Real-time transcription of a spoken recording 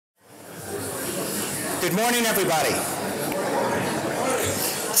Good morning, everybody.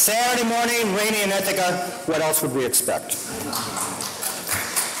 Saturday morning, rainy in Ithaca. What else would we expect?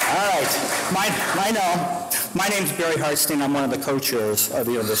 All right. My name's Barry Hartstein. I'm one of the co-chairs of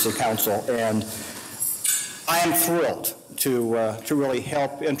the University Council, and I am thrilled to really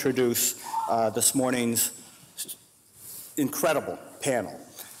help introduce this morning's incredible panel,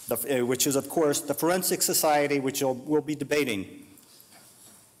 which is, of course, the Forensics Society, which will be debating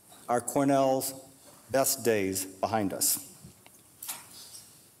our Cornell's best days behind us.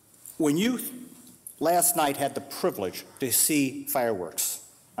 When you last night had the privilege to see fireworks,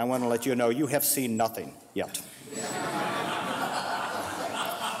 I want to let you know you have seen nothing yet.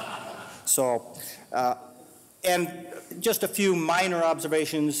 So, and just a few minor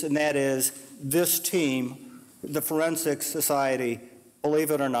observations, and that is this team, the Forensics Society,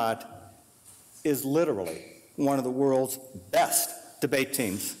 believe it or not, is literally one of the world's best debate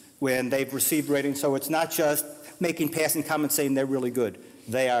teams when they've received ratings. So it's not just making passing comments saying they're really good.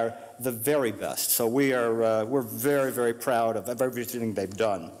 They are the very best. So we're very, very proud of everything they've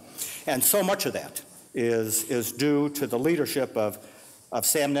done. And so much of that is due to the leadership of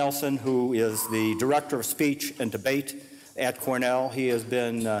Sam Nelson, who is the Director of Speech and Debate at Cornell. He has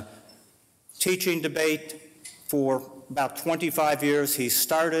been teaching debate for about 25 years. He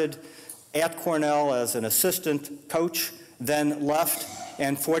started at Cornell as an assistant coach, then left,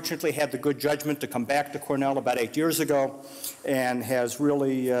 and fortunately had the good judgment to come back to Cornell about 8 years ago, and has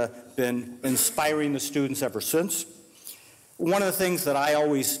really been inspiring the students ever since. One of the things that I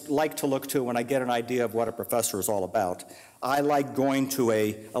always like to look to when I get an idea of what a professor is all about, I like going to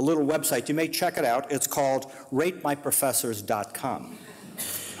a little website. You may check it out. It's called ratemyprofessors.com.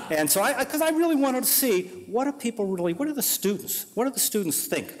 And so because I really wanted to see what do the students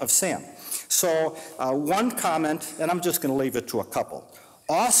think of Sam? So one comment, and I'm just going to leave it to a couple.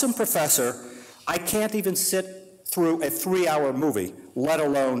 Awesome professor, I can't even sit through a 3-hour movie, let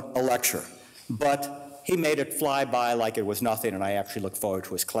alone a lecture. But he made it fly by like it was nothing, and I actually look forward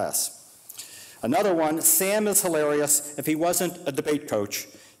to his class. Another one, Sam is hilarious. If he wasn't a debate coach,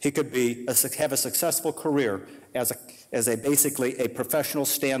 he could have a successful career as basically a professional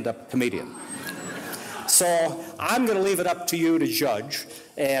stand-up comedian. So I'm going to leave it up to you to judge.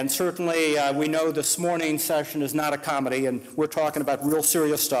 And certainly we know this morning's session is not a comedy, and we're talking about real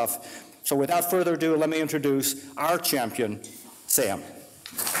serious stuff. So without further ado, let me introduce our champion, Sam.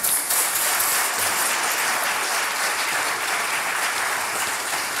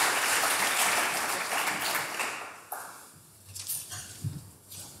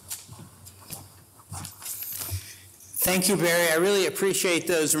 Thank you, Barry. I really appreciate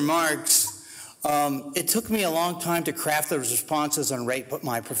those remarks. It took me a long time to craft those responses on Rate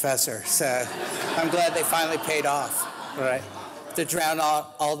My Professor, so I'm glad they finally paid off, right? To drown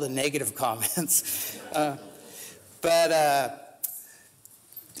out all the negative comments. But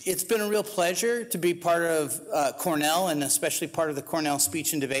it's been a real pleasure to be part of Cornell, and especially part of the Cornell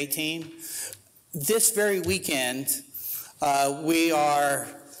Speech and Debate team. This very weekend, we are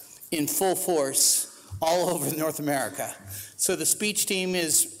in full force all over North America. So the speech team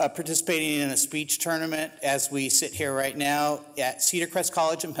is participating in a speech tournament as we sit here right now at Cedar Crest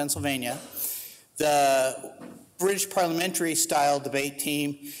College in Pennsylvania. The British parliamentary style debate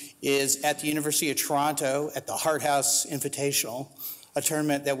team is at the University of Toronto at the Hart House Invitational, a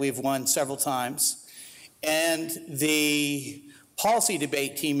tournament that we've won several times. And the policy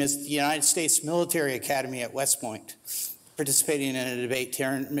debate team is the United States Military Academy at West Point, participating in a debate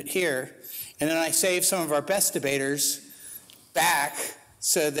tournament here. And then I saved some of our best debaters back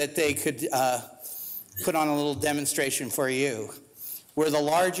so that they could put on a little demonstration for you. We're the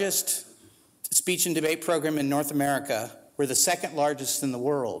largest speech and debate program in North America. We're the second largest in the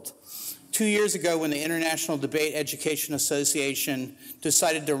world. 2 years ago, when the International Debate Education Association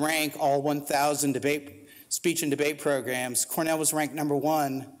decided to rank all 1,000 speech and debate programs, Cornell was ranked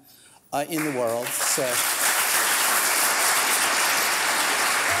 #1 in the world. So.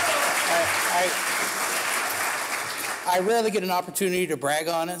 I rarely get an opportunity to brag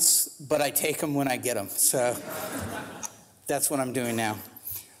on us, but I take them when I get them. So that's what I'm doing now.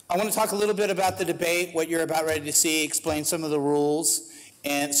 I want to talk a little bit about the debate, what you're about ready to see, explain some of the rules,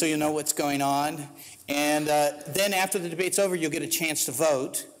 and so you know what's going on. And then after the debate's over, you'll get a chance to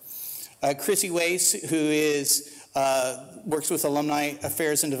vote. Chrissy Wace, who works with Alumni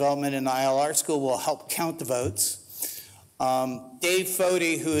Affairs and Development in the ILR School, will help count the votes. Dave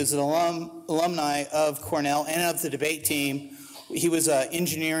Fody, who is an alumni of Cornell and of the debate team, he was an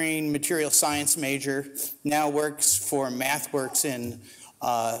engineering material science major, now works for MathWorks in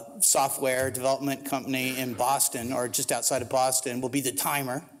software development company in Boston, or just outside of Boston, will be the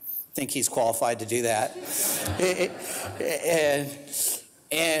timer. think he's qualified to do that.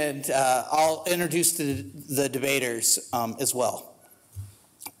 and I'll introduce the debaters as well.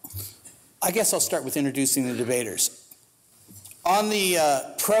 I guess I'll start with introducing the debaters. On the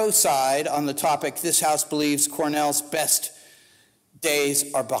pro side, on the topic, this House believes Cornell's best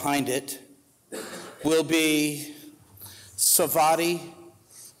days are behind it, will be Savati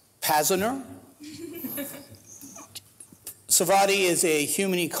Pazanur. Savati is a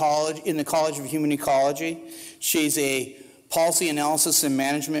in the College of Human Ecology. She's a policy analysis and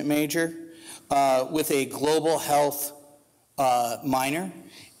management major with a global health minor,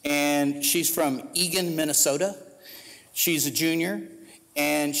 and she's from Eagan, Minnesota. She's a junior,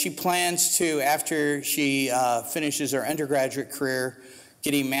 and she plans to, after she finishes her undergraduate career,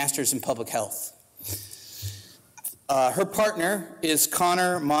 get a master's in public health. Her partner is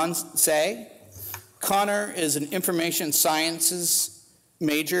Connor Monsay. Connor is an information sciences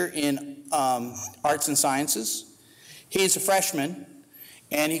major in arts and sciences. He's a freshman,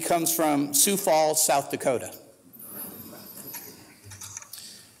 and he comes from Sioux Falls, South Dakota.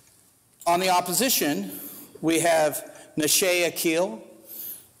 On the opposition, we have Nashay Akil.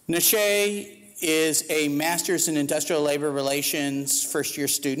 Nashay is a master's in industrial labor relations first-year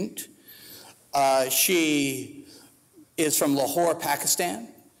student. She is from Lahore, Pakistan.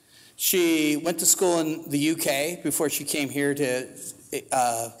 She went to school in the UK before she came here to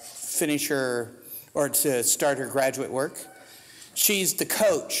finish her, or to start her graduate work. She's the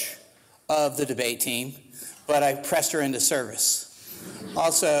coach of the debate team, but I pressed her into service.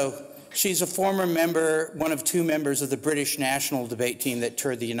 Also, she's a former member, one of 2 members of the British national debate team that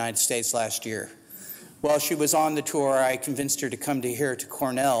toured the United States last year. While she was on the tour, I convinced her to come here to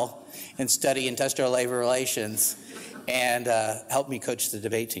Cornell and study industrial labor relations and help me coach the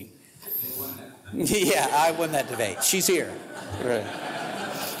debate team. Yeah, I won that debate. She's here. Right.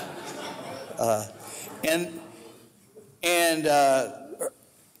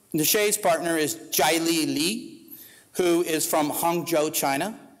 Nashay's partner is Jaili Li, who is from Hangzhou,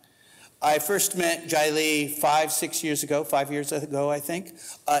 China. I first met Jaili 5 years ago, I think,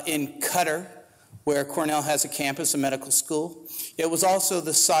 in Qatar, where Cornell has a campus, a medical school. It was also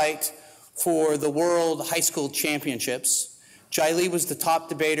the site for the World High School Championships. Jaili was the top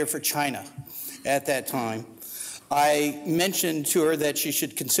debater for China at that time. I mentioned to her that she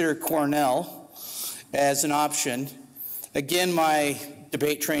should consider Cornell as an option. Again, my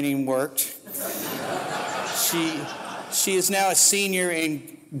debate training worked. She is now a senior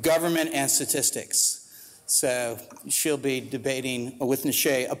in government and statistics. So she'll be debating with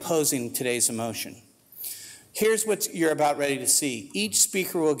Nashay, opposing today's motion. Here's what you're about ready to see. Each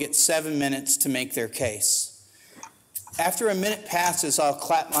speaker will get 7 minutes to make their case. After a minute passes, I'll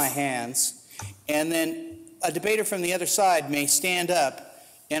clap my hands, and then a debater from the other side may stand up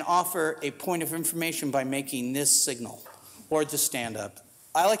and offer a point of information by making this signal, or just stand up.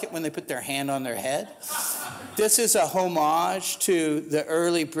 I like it when they put their hand on their head. This is a homage to the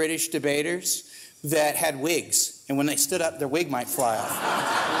early British debaters that had wigs, and when they stood up, their wig might fly off.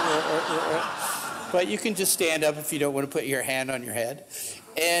 But you can just stand up if you don't want to put your hand on your head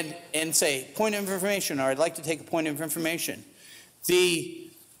and say, point of information, or I'd like to take a point of information. The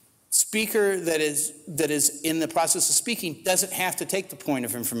speaker that is in the process of speaking doesn't have to take the point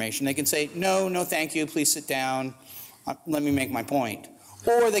of information. They can say, no, thank you, please sit down, let me make my point.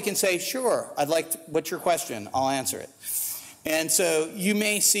 Or they can say, sure, what's your question? I'll answer it. And so you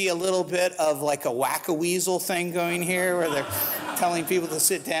may see a little bit of like a whack-a-weasel thing going here where they're telling people to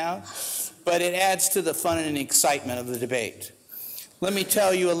sit down, but it adds to the fun and excitement of the debate. Let me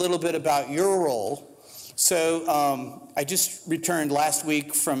tell you a little bit about your role. So I just returned last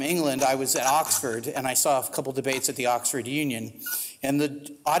week from England. I was at Oxford, and I saw a couple debates at the Oxford Union. And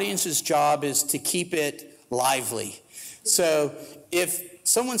the audience's job is to keep it lively. So if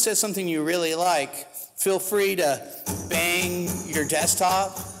someone says something you really like, feel free to bang your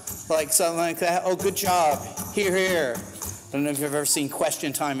desktop, like something like that. Oh, good job. Hear, hear. I don't know if you've ever seen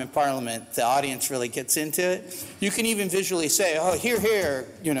Question Time in Parliament. The audience really gets into it. You can even visually say, oh, hear, hear,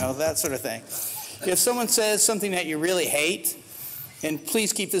 that sort of thing. If someone says something that you really hate, and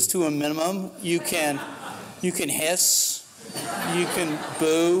please keep this to a minimum, you can hiss, you can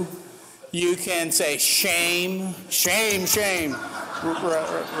boo, you can say shame, shame, shame.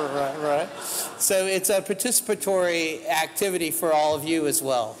 Right. So it's a participatory activity for all of you as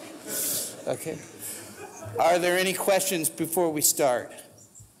well. Okay. Are there any questions before we start?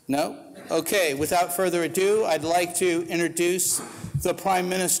 No? Okay, without further ado, I'd like to introduce the Prime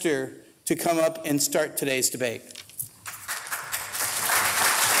Minister to come up and start today's debate.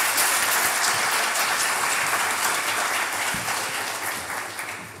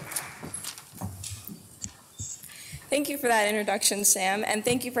 Thank you for that introduction, Sam, and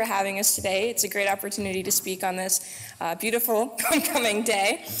thank you for having us today. It's a great opportunity to speak on this beautiful homecoming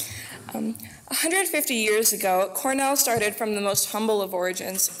day. 150 years ago, Cornell started from the most humble of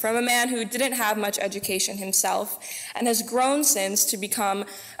origins, from a man who didn't have much education himself, and has grown since to become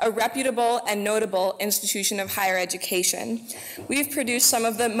a reputable and notable institution of higher education. We've produced some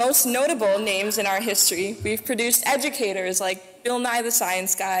of the most notable names in our history. We've produced educators like Bill Nye the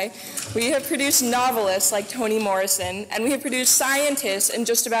Science Guy. We have produced novelists like Toni Morrison, and we have produced scientists in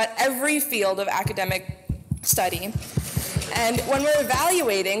just about every field of academic study. And when we're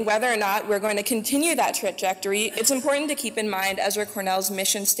evaluating whether or not we're going to continue that trajectory, it's important to keep in mind Ezra Cornell's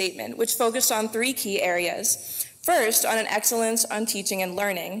mission statement, which focused on 3 key areas. First, on an excellence on teaching and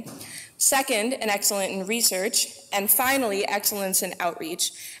learning. Second, an excellence in research. And finally, excellence in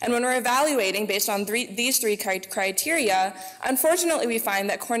outreach. And when we're evaluating based on these 3 criteria, unfortunately we find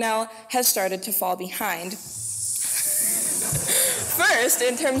that Cornell has started to fall behind. First,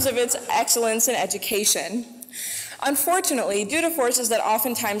 in terms of its excellence in education. Unfortunately, due to forces that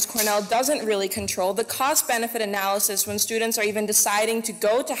oftentimes Cornell doesn't really control, the cost-benefit analysis when students are even deciding to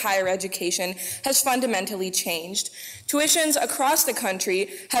go to higher education has fundamentally changed. Tuitions across the country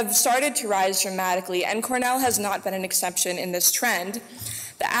have started to rise dramatically, and Cornell has not been an exception in this trend.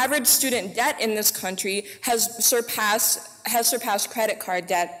 The average student debt in this country has surpassed credit card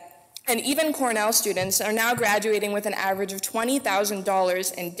debt, and even Cornell students are now graduating with an average of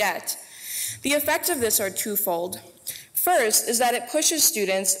 $20,000 in debt. The effects of this are twofold. First is that it pushes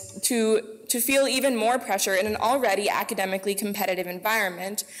students to feel even more pressure in an already academically competitive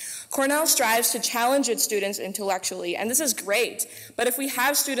environment. Cornell strives to challenge its students intellectually, and this is great. But if we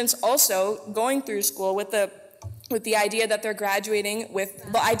have students also going through school with the idea that they're graduating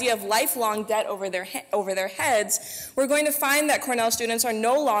with the idea of lifelong debt over their heads, we're going to find that Cornell students are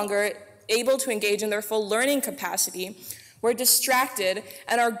no longer able to engage in their full learning capacity. We're distracted,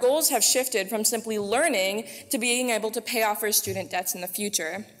 and our goals have shifted from simply learning to being able to pay off our student debts in the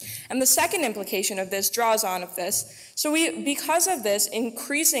future. And the second implication of this draws on of this. So because of this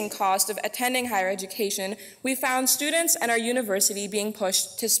increasing cost of attending higher education, we found students and our university being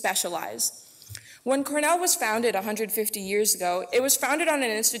pushed to specialize. When Cornell was founded 150 years ago, it was founded on an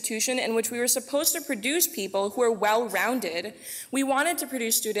institution in which we were supposed to produce people who are well-rounded. We wanted to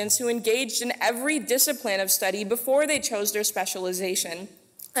produce students who engaged in every discipline of study before they chose their specialization.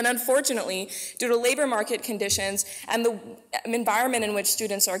 And unfortunately, due to labor market conditions and the environment in which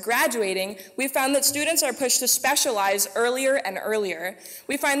students are graduating, we found that students are pushed to specialize earlier and earlier.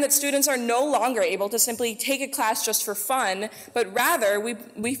 We find that students are no longer able to simply take a class just for fun, but rather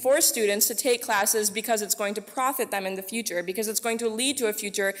we force students to take classes because it's going to profit them in the future, because it's going to lead to a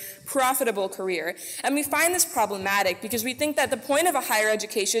future profitable career. And we find this problematic because we think that the point of a higher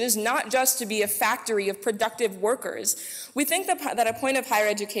education is not just to be a factory of productive workers. We think that a point of higher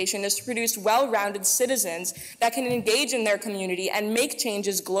education is to produce well-rounded citizens that can engage in their community and make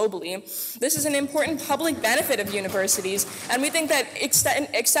changes globally. This is an important public benefit of universities, and we think that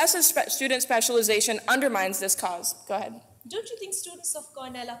excessive student specialization undermines this cause. Go ahead. Don't you think students of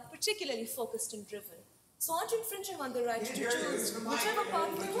Cornell are particularly focused and driven? So aren't you infringing on the right to choose whichever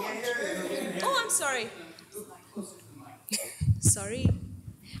path they want? Oh, I'm sorry. Sorry.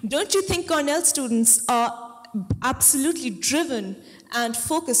 Don't you think Cornell students are absolutely driven and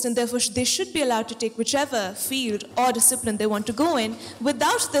focused, and therefore they should be allowed to take whichever field or discipline they want to go in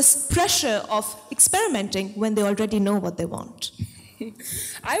without this pressure of experimenting when they already know what they want?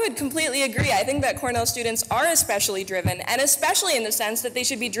 I would completely agree. I think that Cornell students are especially driven, and especially in the sense that they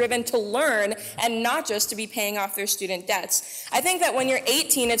should be driven to learn and not just to be paying off their student debts. I think that when you're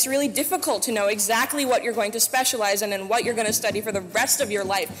 18, it's really difficult to know exactly what you're going to specialize in and what you're going to study for the rest of your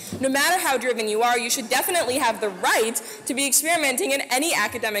life. No matter how driven you are, you should definitely have the right to be experimenting in any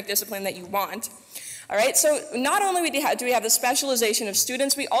academic discipline that you want. All right, so not only do we have the specialization of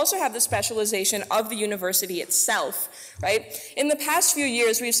students, we also have the specialization of the university itself, right? In the past few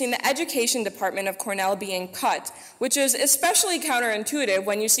years, we've seen the education department of Cornell being cut, which is especially counterintuitive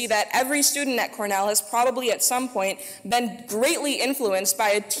when you see that every student at Cornell has probably at some point been greatly influenced by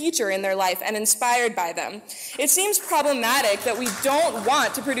a teacher in their life and inspired by them. It seems problematic that we don't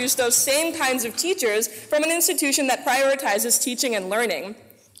want to produce those same kinds of teachers from an institution that prioritizes teaching and learning.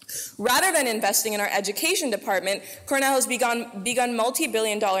 Rather than investing in our education department, Cornell has begun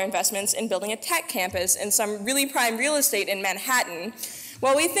multi-billion-dollar investments in building a tech campus and some really prime real estate in Manhattan.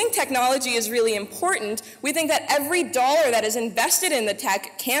 While we think technology is really important, we think that every dollar that is invested in the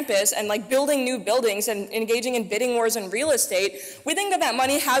tech campus and like building new buildings and engaging in bidding wars in real estate, we think that that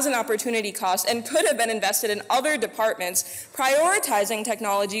money has an opportunity cost and could have been invested in other departments, prioritizing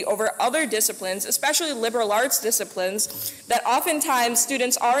technology over other disciplines, especially liberal arts disciplines that oftentimes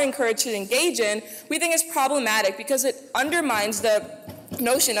students are encouraged to engage in. We think is problematic because it undermines the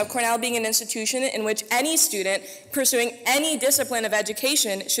notion of Cornell being an institution in which any student pursuing any discipline of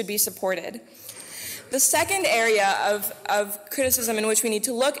education should be supported. The second area of criticism in which we need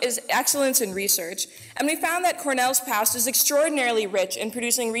to look is excellence in research. And we found that Cornell's past is extraordinarily rich in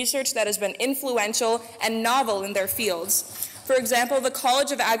producing research that has been influential and novel in their fields. For example, the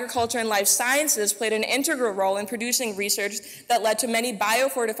College of Agriculture and Life Sciences played an integral role in producing research that led to many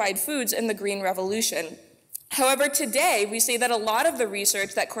biofortified foods in the Green Revolution. However, today, we see that a lot of the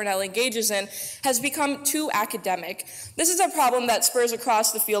research that Cornell engages in has become too academic. This is a problem that spurs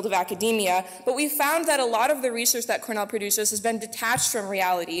across the field of academia, but we found that a lot of the research that Cornell produces has been detached from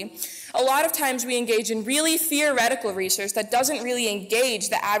reality. A lot of times we engage in really theoretical research that doesn't really engage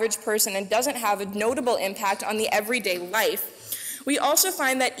the average person and doesn't have a notable impact on the everyday life. We also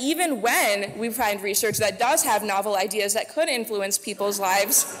find that even when we find research that does have novel ideas that could influence people's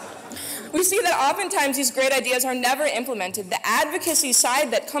lives, we see that oftentimes these great ideas are never implemented. The advocacy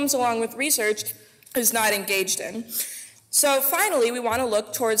side that comes along with research is not engaged in. So finally, we want to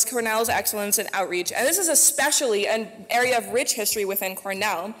look towards Cornell's excellence in outreach. And this is especially an area of rich history within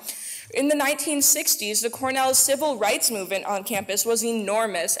Cornell. In the 1960s, the Cornell civil rights movement on campus was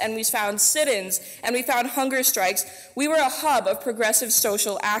enormous, and we found sit-ins, and we found hunger strikes. We were a hub of progressive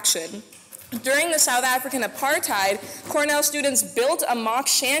social action. During the South African apartheid, Cornell students built a mock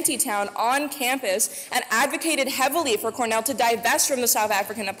shanty town on campus and advocated heavily for Cornell to divest from the South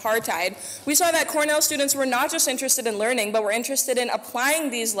African apartheid. We saw that Cornell students were not just interested in learning, but were interested in applying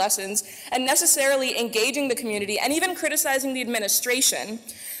these lessons and necessarily engaging the community and even criticizing the administration.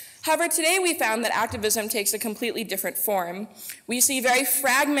 However, today we found that activism takes a completely different form. We see very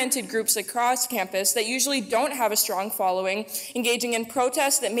fragmented groups across campus that usually don't have a strong following, engaging in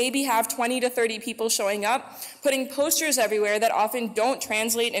protests that maybe have 20 to 30 people showing up, putting posters everywhere that often don't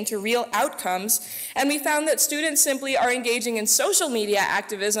translate into real outcomes, and we found that students simply are engaging in social media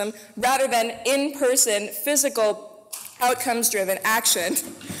activism rather than in-person, physical, outcomes-driven action.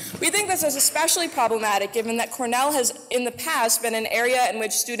 We think this is especially problematic given that Cornell has in the past been an area in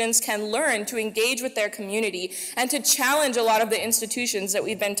which students can learn to engage with their community and to challenge a lot of the institutions that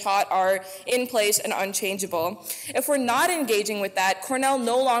we've been taught are in place and unchangeable. If we're not engaging with that, Cornell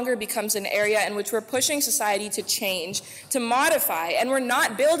no longer becomes an area in which we're pushing society to change, to modify, and we're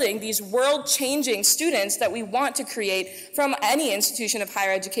not building these world-changing students that we want to create from any institution of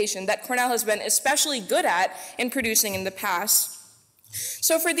higher education that Cornell has been especially good at in producing in the past.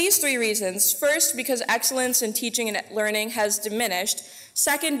 So for these three reasons, first, because excellence in teaching and learning has diminished,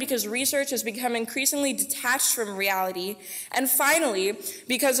 second, because research has become increasingly detached from reality, and finally,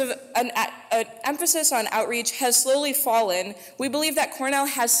 because of an emphasis on outreach has slowly fallen, we believe that Cornell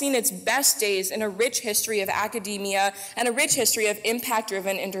has seen its best days in a rich history of academia and a rich history of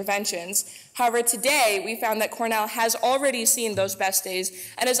impact-driven interventions. However, today, we found that Cornell has already seen those best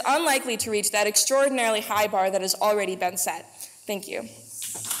days and is unlikely to reach that extraordinarily high bar that has already been set. Thank you.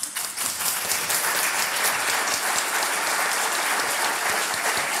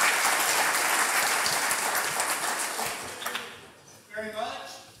 Very much.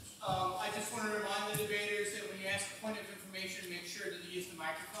 I just want to remind the debaters that when you ask a point of information, make sure that you use the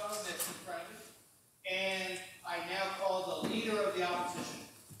microphone that's in front of you. And I now call the leader of the opposition.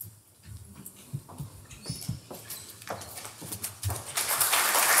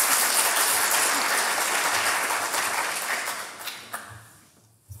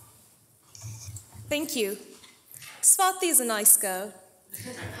 Thank you. Swati is a nice girl.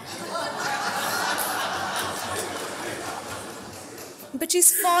 But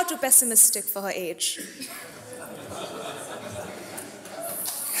she's far too pessimistic for her age.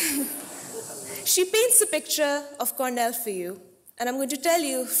 She paints a picture of Cornell for you, and I'm going to tell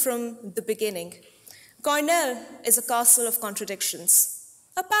you from the beginning. Cornell is a castle of contradictions,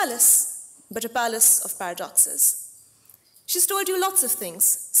 a palace, but a palace of paradoxes. She's told you lots of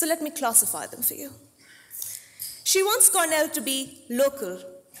things, so let me classify them for you. She wants Cornell to be local,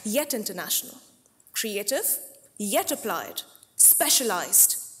 yet international, creative, yet applied,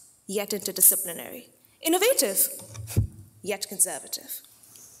 specialized, yet interdisciplinary, innovative, yet conservative.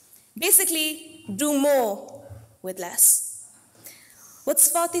 Basically, do more with less. What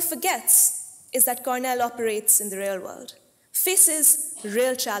Swati forgets is that Cornell operates in the real world, faces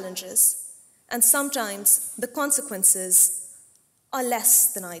real challenges, and sometimes the consequences are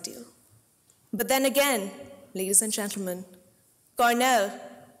less than ideal. But then again, ladies and gentlemen, Cornell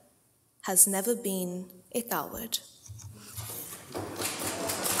has never been a coward.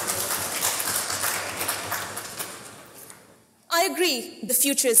 I agree, the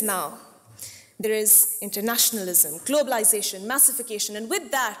future is now. There is internationalism, globalization, massification, and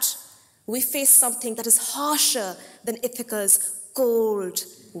with that, we face something that is harsher than Ithaca's cold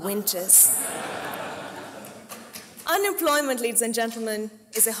winters. Unemployment, ladies and gentlemen,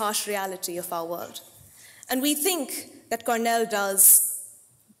 is a harsh reality of our world. And we think that Cornell does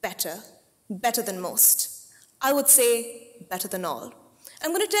better than most. I would say better than all.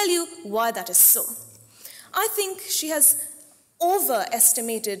 I'm going to tell you why that is so. I think she has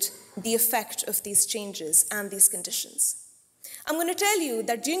overestimated the effect of these changes and these conditions. I'm going to tell you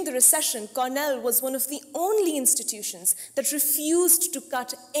that during the recession, Cornell was one of the only institutions that refused to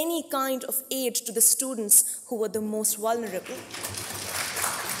cut any kind of aid to the students who were the most vulnerable.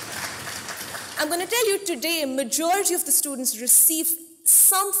 I'm going to tell you today, a majority of the students receive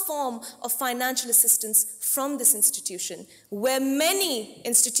some form of financial assistance from this institution. Where many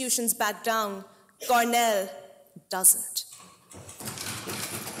institutions back down, Cornell doesn't.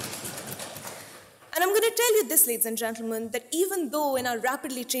 And I'm going to tell you this, ladies and gentlemen, that even though in our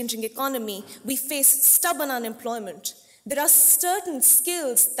rapidly changing economy we face stubborn unemployment, there are certain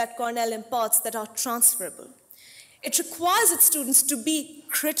skills that Cornell imparts that are transferable. It requires its students to be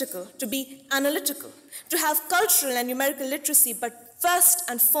critical, to be analytical, to have cultural and numerical literacy, but first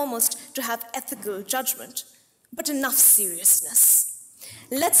and foremost to have ethical judgment. But enough seriousness.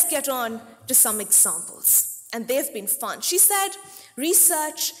 Let's get on to some examples. And they've been fun. She said,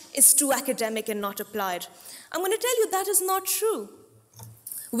 research is too academic and not applied. I'm going to tell you that is not true.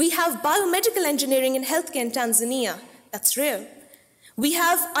 We have biomedical engineering in healthcare in Tanzania. That's real. We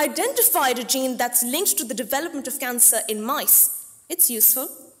have identified a gene that's linked to the development of cancer in mice. It's useful.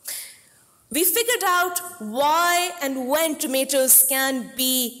 We figured out why and when tomatoes can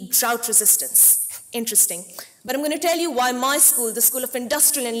be drought resistant. Interesting. But I'm going to tell you why my school, the School of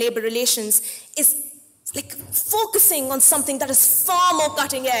Industrial and Labor Relations, is focusing on something that is far more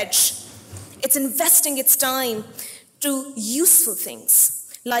cutting edge. It's investing its time to useful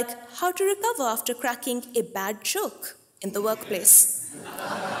things, like how to recover after cracking a bad joke in the workplace.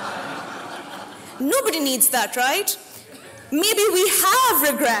 Nobody needs that, right? Maybe we have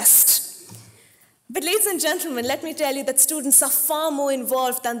regressed. But ladies and gentlemen, let me tell you that students are far more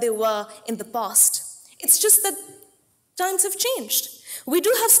involved than they were in the past. It's just that times have changed. We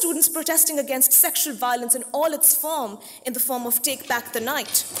do have students protesting against sexual violence in all its form, in the form of Take Back the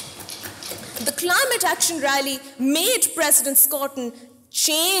Night. The climate action rally made President Scotton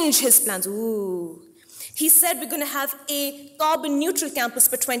change his plans. Ooh. He said we're going to have a carbon neutral campus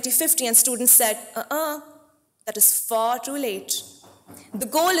by 2050, and students said, that is far too late. The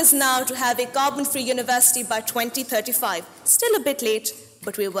goal is now to have a carbon-free university by 2035. Still a bit late,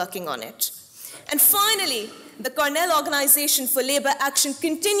 but we're working on it. And finally, the Cornell Organization for Labor Action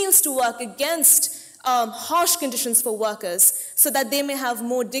continues to work against harsh conditions for workers so that they may have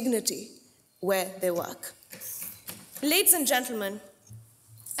more dignity where they work. Ladies and gentlemen,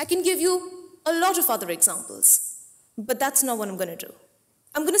 I can give you a lot of other examples, but that's not what I'm going to do.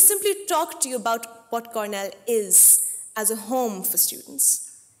 I'm going to simply talk to you about what Cornell is as a home for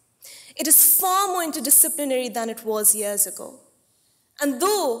students. It is far more interdisciplinary than it was years ago. And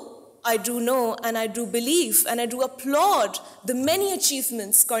though I do know, and I do believe, and I do applaud the many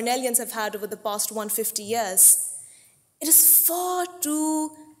achievements Cornellians have had over the past 150 years, it is far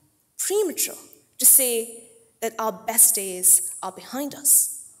too premature to say that our best days are behind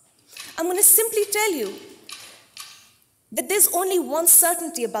us. I'm going to simply tell you that there's only one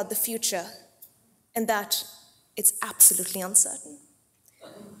certainty about the future, and that it's absolutely uncertain.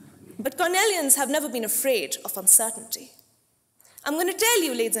 But Cornellians have never been afraid of uncertainty. I'm going to tell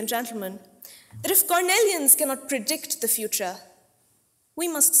you, ladies and gentlemen, that if Cornellians cannot predict the future, we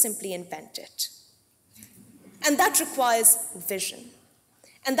must simply invent it. And that requires vision.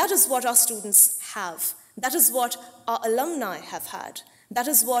 And that is what our students have. That is what our alumni have had. That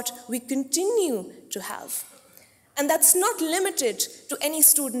is what we continue to have. And that's not limited to any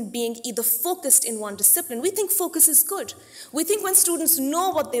student being either focused in one discipline. We think focus is good. We think when students know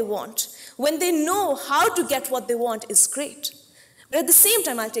what they want, when they know how to get what they want, is great. But at the same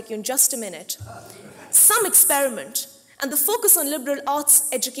time, I'll take you in just a minute, some experiment, and the focus on liberal arts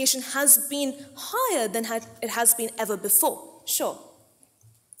education has been higher than it has been ever before. Sure.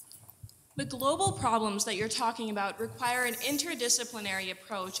 The global problems that you're talking about require an interdisciplinary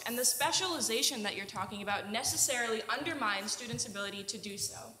approach, and the specialization that you're talking about necessarily undermines students' ability to do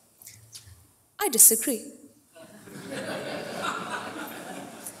so. I disagree.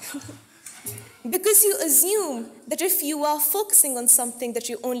 Because you assume that if you are focusing on something, that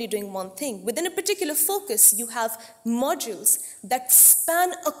you're only doing one thing. Within a particular focus, you have modules that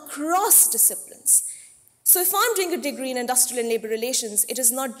span across disciplines. So if I'm doing a degree in industrial and labor relations, it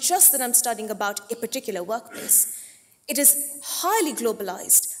is not just that I'm studying about a particular workplace. It is highly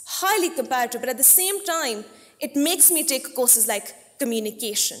globalized, highly comparative, but at the same time, it makes me take courses like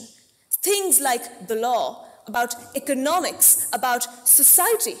communication, things like the law, about economics, about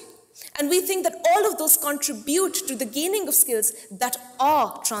society. And we think that all of those contribute to the gaining of skills that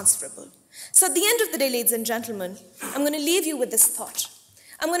are transferable. So at the end of the day, ladies and gentlemen, I'm going to leave you with this thought.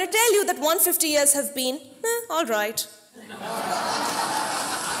 I'm going to tell you that 150 years have been, all right.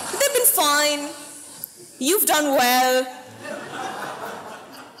 They've been fine. You've done well.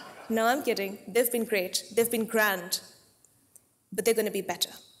 No, I'm kidding. They've been great. They've been grand. But they're going to be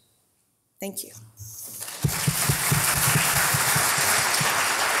better. Thank you.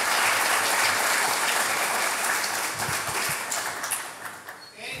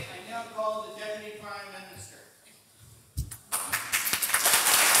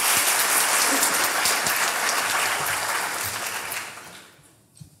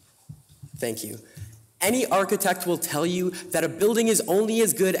 Thank you. Any architect will tell you that a building is only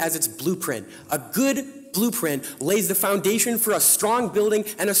as good as its blueprint. A good blueprint lays the foundation for a strong building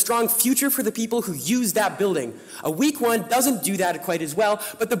and a strong future for the people who use that building. A weak one doesn't do that quite as well,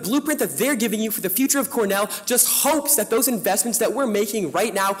 but the blueprint that they're giving you for the future of Cornell just hopes that those investments that we're making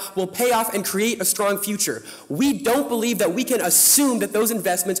right now will pay off and create a strong future. We don't believe that we can assume that those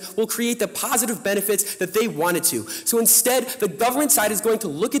investments will create the positive benefits that they wanted to. So instead, the government side is going to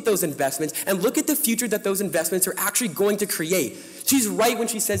look at those investments and look at the future that those investments are actually going to create. She's right when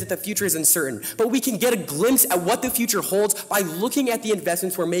she says that the future is uncertain, but we can get a glimpse at what the future holds by looking at the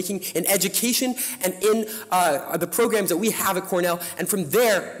investments we're making in education and in the programs that we have at Cornell, and from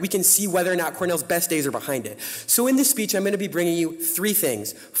there we can see whether or not Cornell's best days are behind it. So in this speech, I'm going to be bringing you three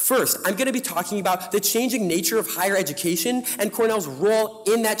things. First, I'm going to be talking about the changing nature of higher education and Cornell's role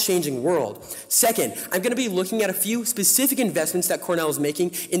in that changing world. Second, I'm going to be looking at a few specific investments that Cornell is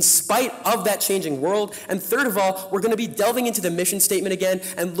making in spite of that changing world. And third of all, we're going to be delving into the mission statement again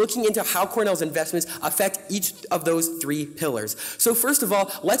and looking into how Cornell's investments affect each of those three pillars. So first of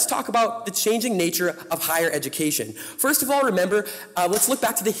all, let's talk about the changing nature of higher education. First of all, remember, let's look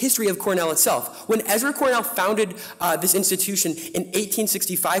back to the history of Cornell itself. When Ezra Cornell founded this institution in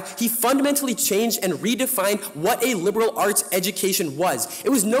 1865, he fundamentally changed and redefined what a liberal arts education was. It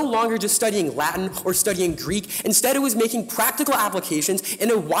was no longer just studying Latin or studying Greek. Instead, it was making practical applications in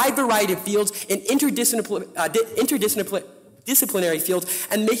a wide variety of fields in interdisciplinary fields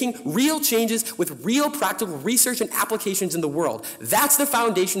and making real changes with real practical research and applications in the world. That's the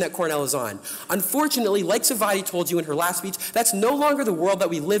foundation that Cornell is on. Unfortunately, like Savati told you in her last speech, that's no longer the world that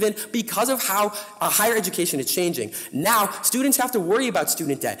we live in because of how higher education is changing. Now, students have to worry about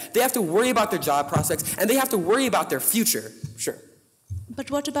student debt. They have to worry about their job prospects, and they have to worry about their future. Sure.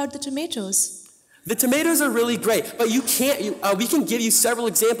 But what about the tomatoes? The tomatoes are really great, but we can give you several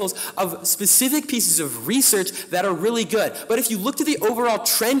examples of specific pieces of research that are really good. But if you look to the overall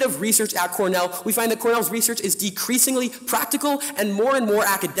trend of research at Cornell, we find that Cornell's research is decreasingly practical and more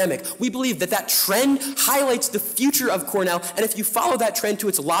academic. We believe that that trend highlights the future of Cornell, and if you follow that trend to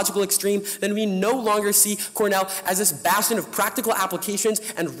its logical extreme, then we no longer see Cornell as this bastion of practical applications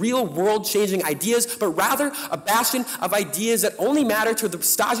and real world-changing ideas, but rather a bastion of ideas that only matter to the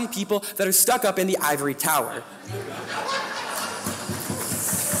stodgy people that are stuck up in the ivory tower.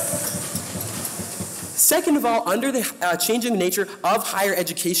 Second of all, under the changing nature of higher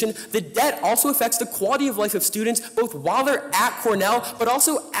education, the debt also affects the quality of life of students both while they're at Cornell, but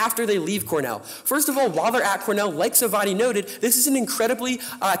also after they leave Cornell. First of all, while they're at Cornell, like Savati noted, this is an incredibly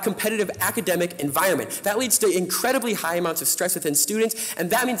competitive academic environment. That leads to incredibly high amounts of stress within students, and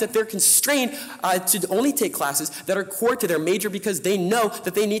that means that they're constrained to only take classes that are core to their major because they know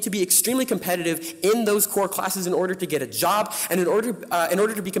that they need to be extremely competitive in those core classes in order to get a job and in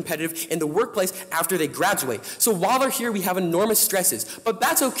order to be competitive in the workplace after they graduate. So while they're here, we have enormous stresses. But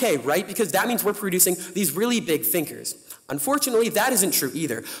that's okay, right? Because that means we're producing these really big thinkers. Unfortunately, that isn't true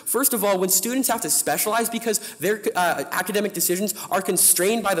either. First of all, when students have to specialize because their academic decisions are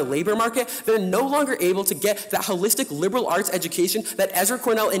constrained by the labor market, they're no longer able to get that holistic liberal arts education that Ezra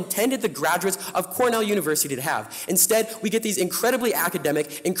Cornell intended the graduates of Cornell University to have. Instead, we get these incredibly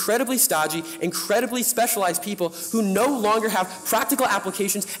academic, incredibly stodgy, incredibly specialized people who no longer have practical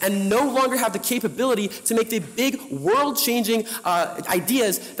applications and no longer have the capability to make the big world-changing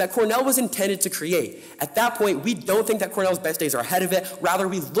ideas that Cornell was intended to create. At that point, we don't think that Cornell Cornell's best days are ahead of it. Rather,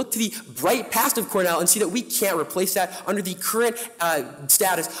 we look to the bright past of Cornell and see that we can't replace that under the current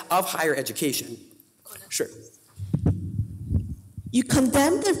status of higher education. Sure. You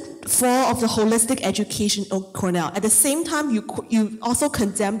condemn the fall of the holistic education of Cornell. At the same time, you also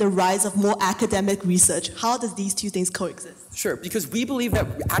condemn the rise of more academic research. How does these two things coexist? Sure, because we believe that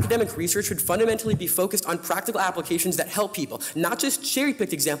academic research should fundamentally be focused on practical applications that help people, not just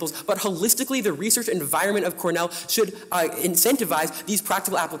cherry-picked examples, but holistically the research environment of Cornell should incentivize these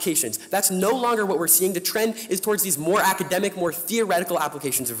practical applications. That's no longer what we're seeing. The trend is towards these more academic, more theoretical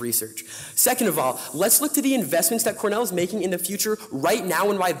applications of research. Second of all, let's look to the investments that Cornell is making in the future right now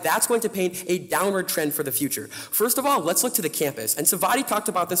and why that's going to paint a downward trend for the future. First of all, let's look to the campus. And Savati talked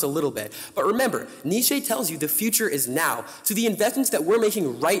about this a little bit. But remember, Nietzsche tells you the future is now. So the investments that we're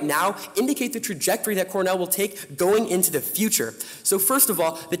making right now indicate the trajectory that Cornell will take going into the future. So first of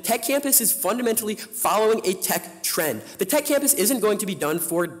all, the tech campus is fundamentally following a tech trend. The tech campus isn't going to be done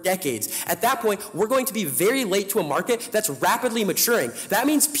for decades. At that point, we're going to be very late to a market that's rapidly maturing. That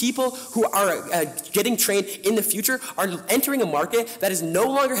means people who are getting trained in the future are entering a market that is no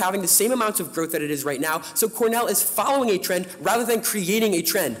longer having the same amounts of growth that it is right now. So Cornell is following a trend rather than creating a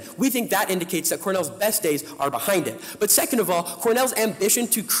trend. We think that indicates that Cornell's best days are behind it. But second of all, Cornell's ambition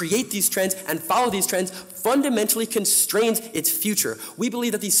to create these trends and follow these trends fundamentally constrains its future. We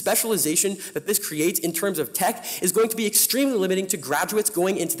believe that the specialization that this creates in terms of tech is going to be extremely limiting to graduates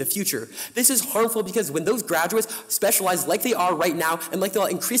going into the future. This is harmful because when those graduates specialize like they are right now and like they'll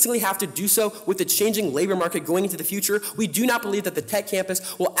increasingly have to do so with the changing labor market going into the future, we do not believe that the tech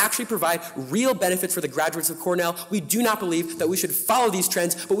campus will actually provide real benefits for the graduates of Cornell. We do not believe that we should follow these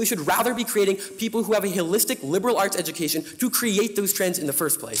trends, but we should rather be creating people who have a holistic liberal arts education to create those trends in the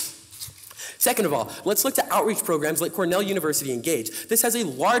first place. Second of all, let's look to outreach programs like Cornell University Engage. This has a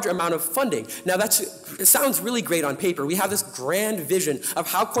large amount of funding. Now it sounds really great on paper. We have this grand vision of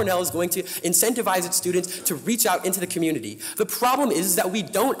how Cornell is going to incentivize its students to reach out into the community. The problem is that we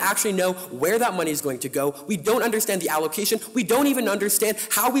don't actually know where that money is going to go. We don't understand the allocation. We don't even understand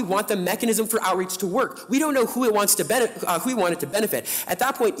how we want the mechanism for outreach to work. We don't know who we want it to benefit. At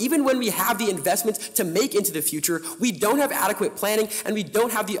that point, even when we have the investments to make into the future, we don't have adequate planning and we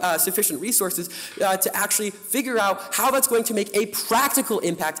don't have the sufficient resources to actually figure out how that's going to make a practical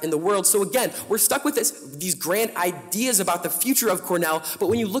impact in the world. So again, we're stuck with these grand ideas about the future of Cornell, but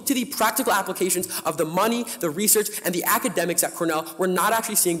when you look to the practical applications of the money, the research, and the academics at Cornell, we're not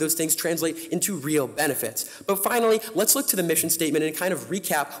actually seeing those things translate into real benefits. But finally, let's look to the mission statement and kind of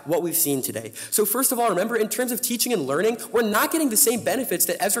recap what we've seen today. So first of all, remember, in terms of teaching and learning, we're not getting the same benefits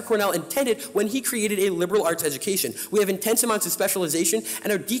that Ezra Cornell intended when he created a liberal arts education. We have intense amounts of specialization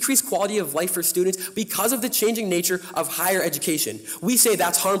and a decreased quality of life for students because of the changing nature of higher education. We say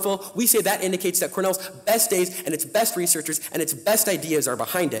that's harmful. We say that indicates that Cornell's best days and its best researchers and its best ideas are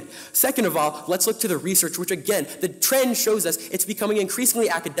behind it. Second of all, let's look to the research, which again, the trend shows us it's becoming increasingly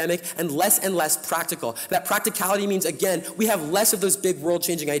academic and less practical. That practicality means, again, we have less of those big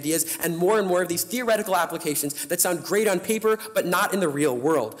world-changing ideas and more of these theoretical applications that sound great on paper, but not in the real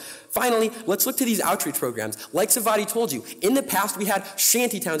world. Finally, let's look to these outreach programs. Like Savati told you, in the past we had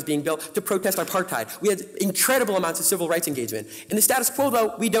shanty towns being built to protest apartheid. We had incredible amounts of civil rights engagement. In the status quo,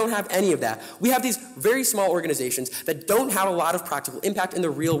 though, we don't have any of that. We have these very small organizations that don't have a lot of practical impact in the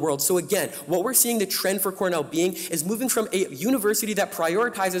real world. So again, what we're seeing the trend for Cornell being is moving from a university that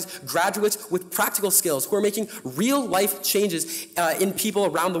prioritizes graduates with practical skills who are making real life changes in people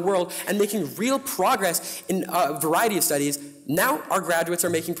around the world and making real progress in a variety of studies. Now our graduates are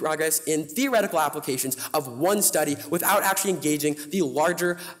making progress in theoretical applications of one study without actually engaging the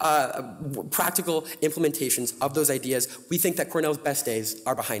larger practical implementations of those ideas. We think that Cornell's best days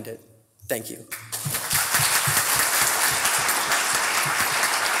are behind it. Thank you.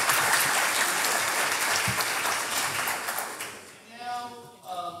 Now,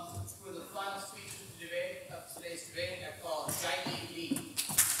 for the final speech of today's debate, I call Jaime Lee.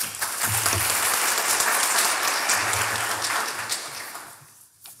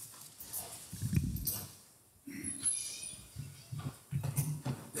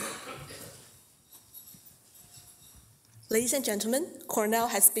 Ladies and gentlemen, Cornell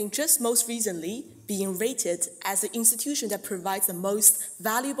has been just most recently being rated as the institution that provides the most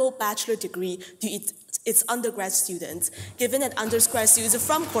valuable bachelor degree to its undergrad students, given that undergrad students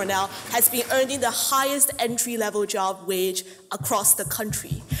from Cornell has been earning the highest entry-level job wage across the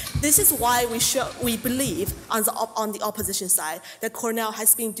country. This is why we believe on the opposition side that Cornell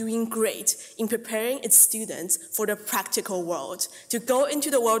has been doing great in preparing its students for the practical world, to go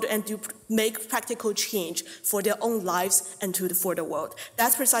into the world and to make practical change for their own lives and for the world.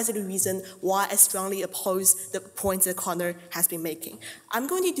 That's precisely the reason why I strongly oppose the points that Connor has been making. I'm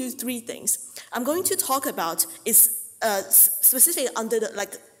going to do three things. I'm going to talk about specifically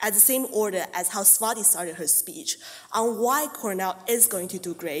at the same order as how Swati started her speech, on why Cornell is going to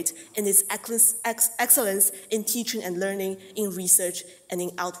do great in its excellence in teaching and learning, in research, and in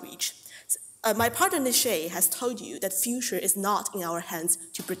outreach. My partner Nishay has told you that future is not in our hands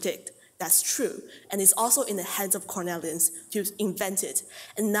to predict. That's true, and it's also in the hands of Cornellians to invent it.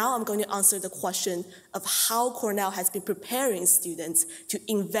 And now I'm going to answer the question of how Cornell has been preparing students to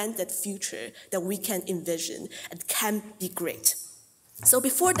invent that future that we can envision and can be great. So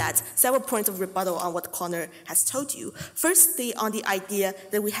before that, several points of rebuttal on what Connor has told you. Firstly, on the idea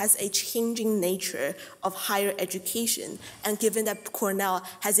that we have a changing nature of higher education, and given that Cornell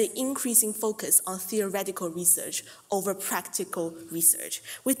has an increasing focus on theoretical research over practical research.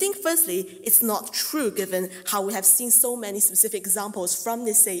 We think, firstly, it's not true given how we have seen so many specific examples from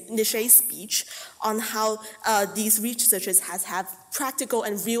Nishay's speech on how these researchers have practical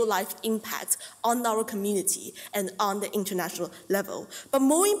and real-life impact on our community and on the international level. But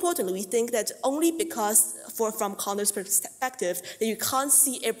more importantly, we think that only because, from Connor's perspective, that you can't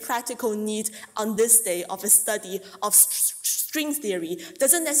see a practical need on this day of a study of string theory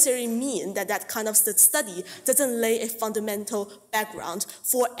doesn't necessarily mean that that kind of study doesn't lay a fundamental background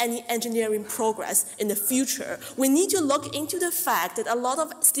for any engineering progress in the future. We need to look into the fact that a lot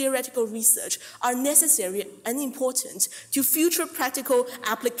of theoretical research are necessary and important to future practical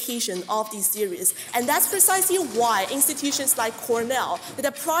application of these theories. And that's precisely why institutions like Cornell that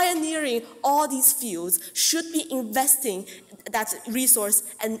are pioneering all these fields should be investing that resource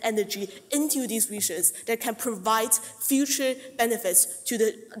and energy into these research that can provide future benefits to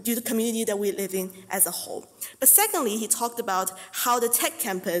the community that we live in as a whole. But secondly, he talked about how the tech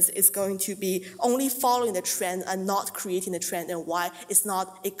campus is going to be only following the trend and not creating the trend, and why it's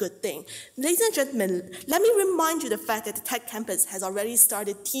not a good thing. Ladies and gentlemen, let me remind you the fact that the tech campus has already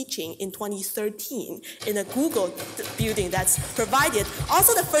started teaching in 2013 in a Google building that's provided.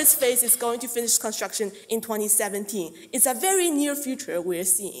 Also, the first phase is going to finish construction in 2017. It's a very near future we're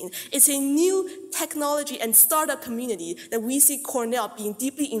seeing. It's a new technology and startup community that we see Cornell being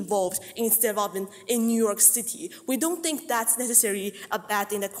deeply involved in its development in New York City. We don't think that's necessarily a bad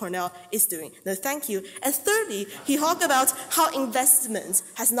thing that Cornell is doing. No, thank you. And thirdly, he talked about how investment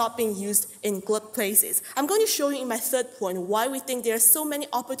has not been used in good places. I'm going to show you in my third point why we think there are so many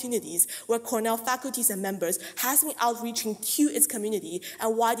opportunities where Cornell faculties and members has been outreaching to its community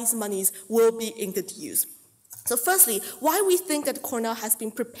and why these monies will be in good use. So firstly, why we think that Cornell has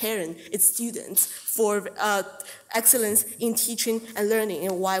been preparing its students for excellence in teaching and learning,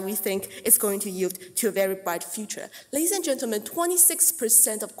 and why we think it's going to yield to a very bright future. Ladies and gentlemen,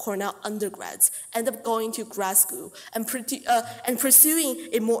 26% of Cornell undergrads end up going to grad school and pursuing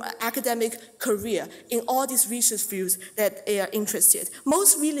a more academic career in all these research fields that they are interested.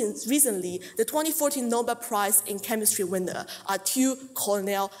 Most recently, the 2014 Nobel Prize in Chemistry winner are two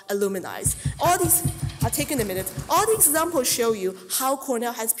Cornell alumni. I'll take in a minute. All the examples show you how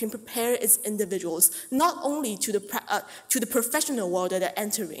Cornell has been preparing its individuals not only to the professional world that they're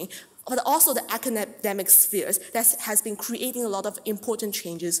entering, but also the academic spheres that has been creating a lot of important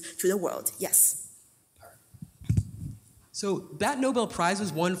changes to the world. Yes. So that Nobel Prize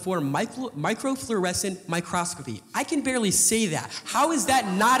was won for microfluorescent microscopy. I can barely say that. How is that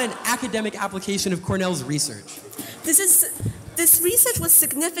not an academic application of Cornell's research? This research was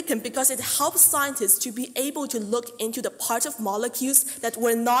significant because it helps scientists to be able to look into the parts of molecules that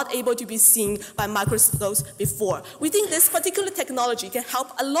were not able to be seen by microscopes before. We think this particular technology can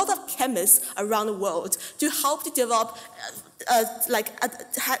help a lot of chemists around the world to help to develop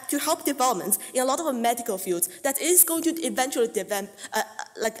developments in a lot of medical fields that is going to eventually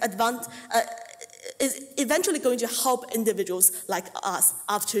is eventually going to help individuals like us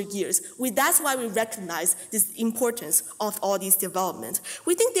after years. That's why we recognize this importance of all these developments.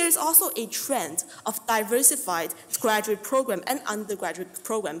 We think there is also a trend of diversified graduate program and undergraduate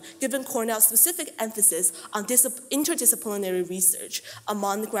program, given Cornell's specific emphasis on interdisciplinary research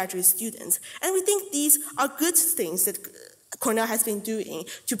among graduate students. And we think these are good things that Cornell has been doing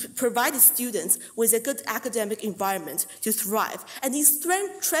to provide students with a good academic environment to thrive. And these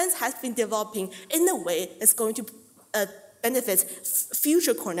trends have been developing in a way that's going to benefits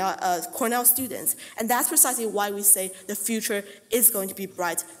future Cornell students. And that's precisely why we say the future is going to be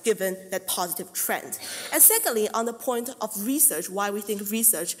bright given that positive trend. And secondly, on the point of research, why we think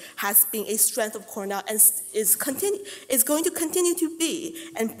research has been a strength of Cornell and is going to continue to be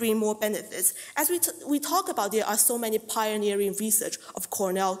and bring more benefits. As we talk about, there are so many pioneering research of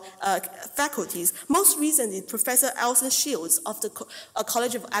Cornell faculties. Most recently, Professor Alison Shields of the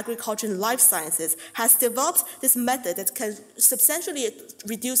College of Agriculture and Life Sciences has developed this method that can substantially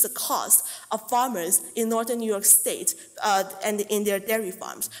reduce the cost of farmers in northern New York State and in their dairy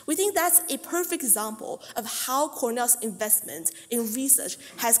farms. We think that's a perfect example of how Cornell's investment in research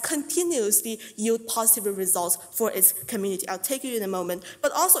has continuously yielded positive results for its community. I'll take you in a moment.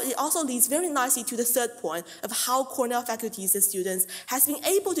 But also, it also leads very nicely to the third point of how Cornell faculties and students has been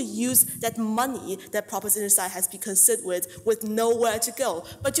able to use that money that Proposition Side has been considered with nowhere to go,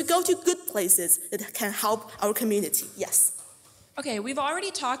 but to go to good places that can help our community. Yes. Okay, we've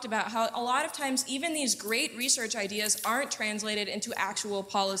already talked about how a lot of times even these great research ideas aren't translated into actual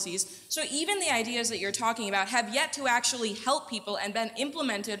policies. So even the ideas that you're talking about have yet to actually help people and been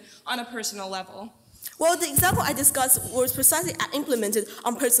implemented on a personal level. Well, the example I discussed was precisely implemented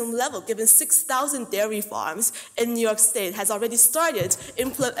on personal level, given 6,000 dairy farms in New York State has already started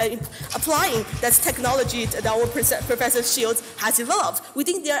applying that technology that our Professor Shields has developed. We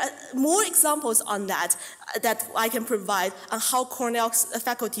think there are more examples on that I can provide on how Cornell's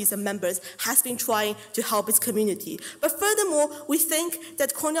faculties and members has been trying to help its community. But furthermore, we think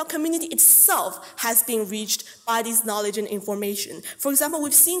that Cornell community itself has been reached by this knowledge and information. For example,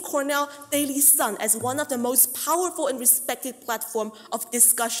 we've seen Cornell Daily Sun as one of the most powerful and respected platform of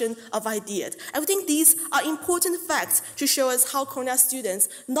discussion of ideas. I think these are important facts to show us how Cornell students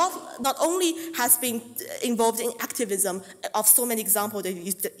not only has been involved in activism of so many examples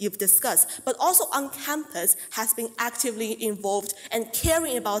that you've discussed, but also on campus has been actively involved and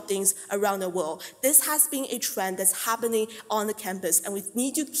caring about things around the world. This has been a trend that's happening on the campus, and we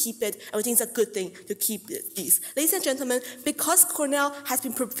need to keep it, and we think it's a good thing to keep these. Ladies and gentlemen, because Cornell has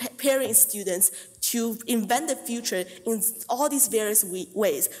been preparing students to invent the future in all these various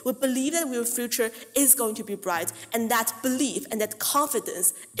ways, we believe that our future is going to be bright, and that belief and that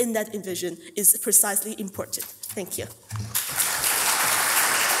confidence in that vision is precisely important. Thank you.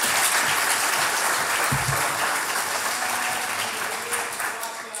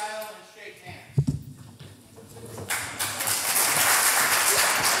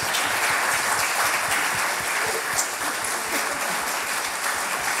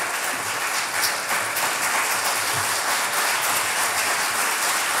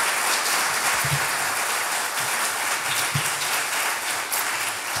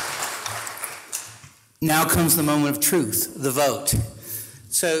 Now comes the moment of truth, the vote.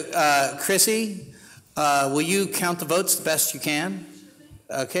 So, Chrissy, will you count the votes the best you can?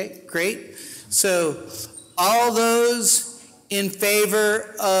 Okay, great. So, all those in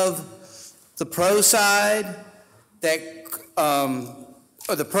favor of the pro side that,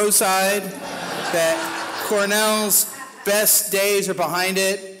 that Cornell's best days are behind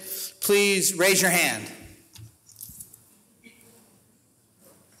it, please raise your hand.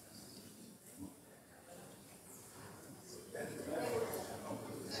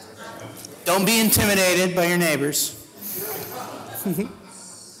 Don't be intimidated by your neighbors.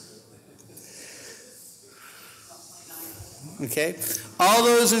 Okay. All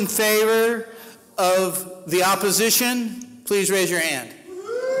those in favor of the opposition, please raise your hand.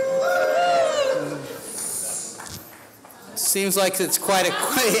 Seems like it's quite a,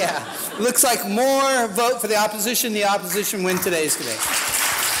 yeah. Looks like more vote for the opposition. The opposition win today's debate.